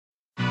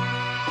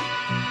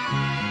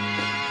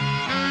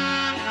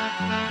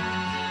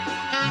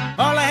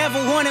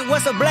wanted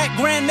what's a black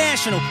grand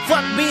national.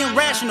 Fuck being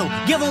rational,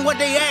 give them what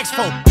they ask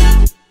for.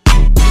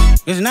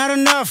 It's not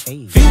enough.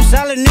 Few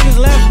solid niggas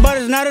left, but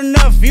it's not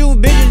enough. Few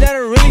bitches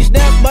that'll really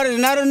step, but it's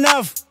not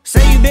enough. Say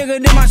you bigger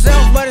than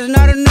myself, but it's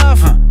not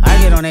enough. I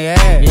get on their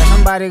ass. Yeah,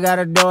 somebody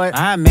gotta do it.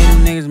 I made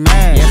them niggas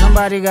mad. Yeah,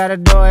 somebody gotta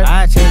do it.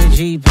 I take the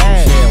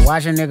G-Pad. Yeah,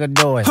 watch a nigga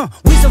do it.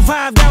 We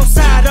survived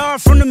outside, all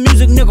from the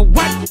music, nigga.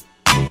 What?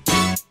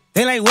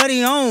 They like, what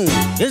he on?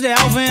 This the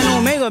Alpha and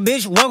Omega,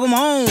 bitch. Welcome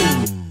home.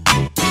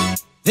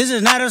 This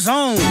is not a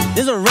song,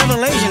 this a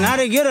revelation, how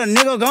to get a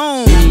nigga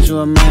gone. Teach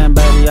you a man,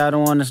 baby, I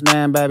don't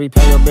understand, baby.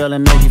 Pay your bill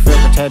and make you feel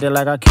protected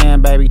like I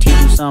can, baby. Teach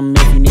you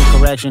something if you need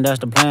correction, that's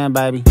the plan,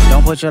 baby.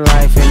 Don't put your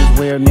life in these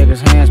weird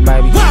niggas' hands,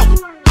 baby. Whoa!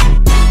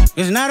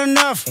 It's not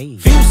enough. Few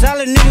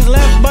solid niggas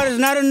left, but it's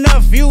not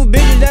enough. Few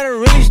bitches that'll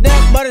really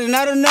step, but it's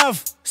not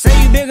enough.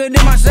 Say you bigger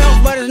than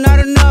myself, but it's not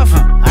enough.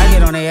 I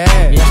get on their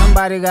ass. Yeah,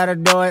 somebody gotta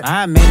do it.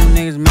 I made them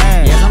niggas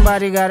mad. Yeah,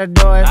 somebody gotta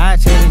do it. I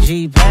take the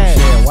G-Pad.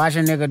 Yeah, watch a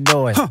nigga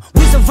do it.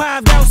 We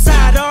survived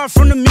outside, all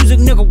from the music,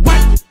 nigga.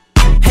 What?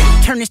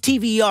 Hey, turn this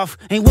TV off.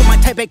 Ain't with my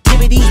type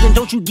activities, then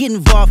don't you get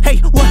involved. Hey,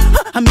 what?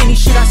 How many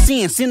shit I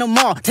seen? Send them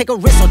all. Take a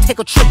risk or take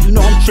a trip. You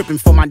know I'm tripping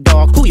for my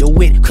dog. Who you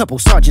with? Couple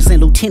sergeants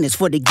and lieutenants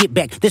for the get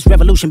back. This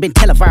revolution been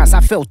televised.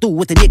 I fell through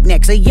with the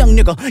knickknacks. Hey, young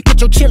nigga,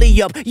 get your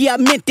chili up. Yeah, I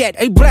meant that.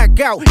 Hey, black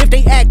out if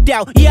they act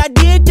out. Yeah, I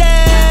did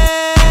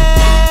that.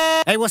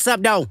 Hey, what's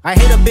up, though? I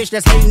hate a bitch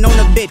that's hating on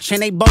a bitch,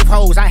 and they both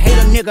hoes. I hate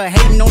a nigga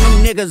hating on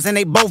them niggas, and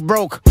they both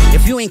broke.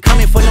 If you ain't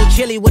coming for no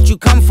chili, what you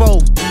come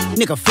for?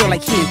 Nigga feel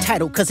like he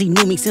entitled, cause he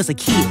knew me since a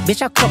kid.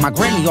 Bitch, I cut my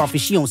granny off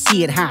if she don't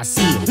see it how I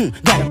see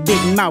it. Got a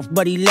big mouth,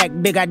 but he lack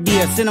big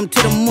ideas. Send him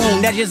to the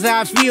moon, that's just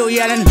how I feel,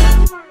 yelling.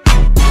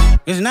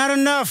 It's not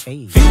enough.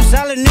 Few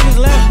solid niggas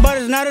left, but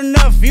it's not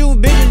enough. Few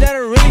bitches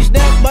that'll really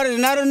step, but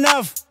it's not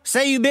enough.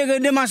 Say you bigger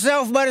than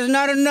myself, but it's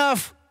not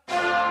enough.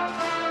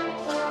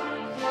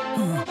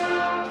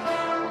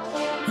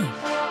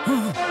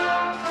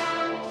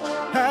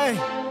 Hey,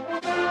 hey,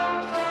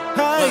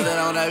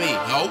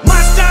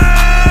 my style.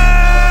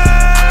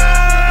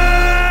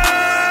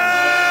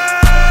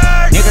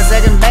 Niggas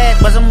second bad,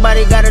 but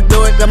somebody gotta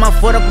do it. Got my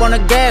foot up on the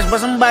gas, but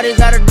somebody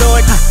gotta do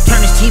it.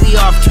 Turn this TV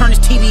off, turn this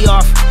TV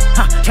off.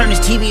 Turn this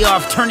TV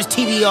off, turn this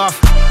TV off.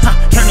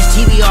 Turn this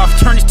TV off,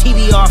 turn this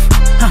TV off.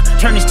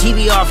 Turn this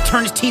TV off,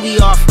 turn this TV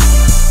off.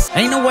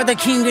 Ain't no other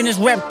king in this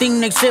rap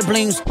thing, they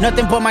siblings.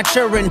 Nothing but my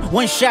children,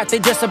 one shot they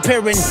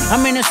disappearing.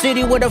 I'm in a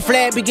city where the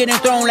flag be getting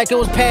thrown like it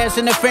was pass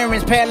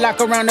interference.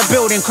 Padlock around the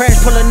building,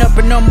 crash pulling up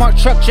an unmarked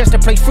truck just to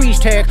play freeze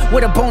tag.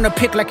 With a bone to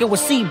pick like it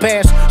was sea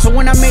bass. So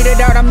when I made it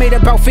out, I made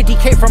about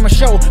 50K from a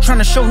show. Trying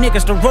to show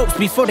niggas the ropes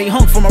before they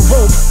hung from a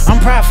rope. I'm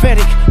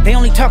prophetic, they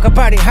only talk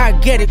about it, how I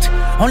get it.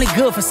 Only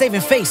good for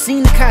saving face,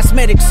 seen the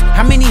cosmetics.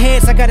 How many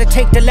heads I gotta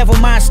take to level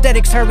my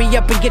aesthetics? Hurry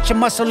up and get your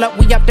muscle up,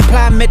 we up the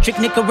plyometric.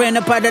 Nigga ran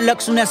up out of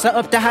Luxonessa,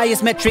 up the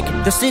highest metric.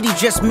 The city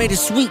just made it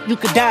sweet, you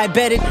could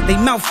diabetic. They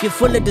mouth get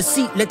full of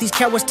deceit, let these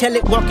cowards tell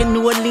it. Walk in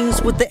New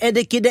Orleans with the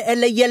etiquette of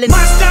LA yelling my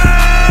style!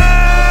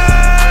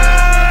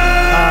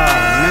 Oh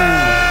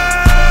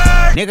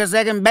man, niggas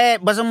acting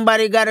bad, but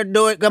somebody gotta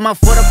do it. Got my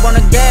foot up on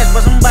the gas,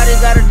 but somebody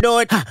gotta do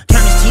it. Turn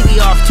this TV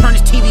off, turn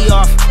this TV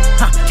off.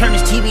 Turn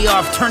this TV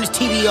off, turn this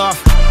TV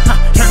off.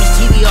 Turn this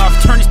TV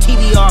off, turn this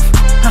TV off.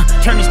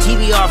 Turn this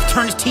TV off,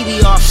 turn this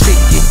TV off. Shit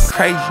getting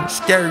crazy,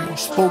 scary,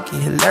 spooky,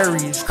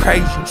 hilarious.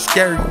 Crazy,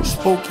 scary,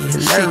 spooky,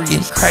 hilarious. Shit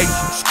getting crazy,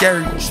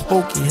 scary,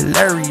 spooky,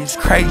 hilarious.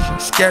 Crazy,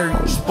 scary,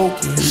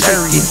 spooky, hilarious. Shit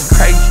getting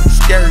crazy,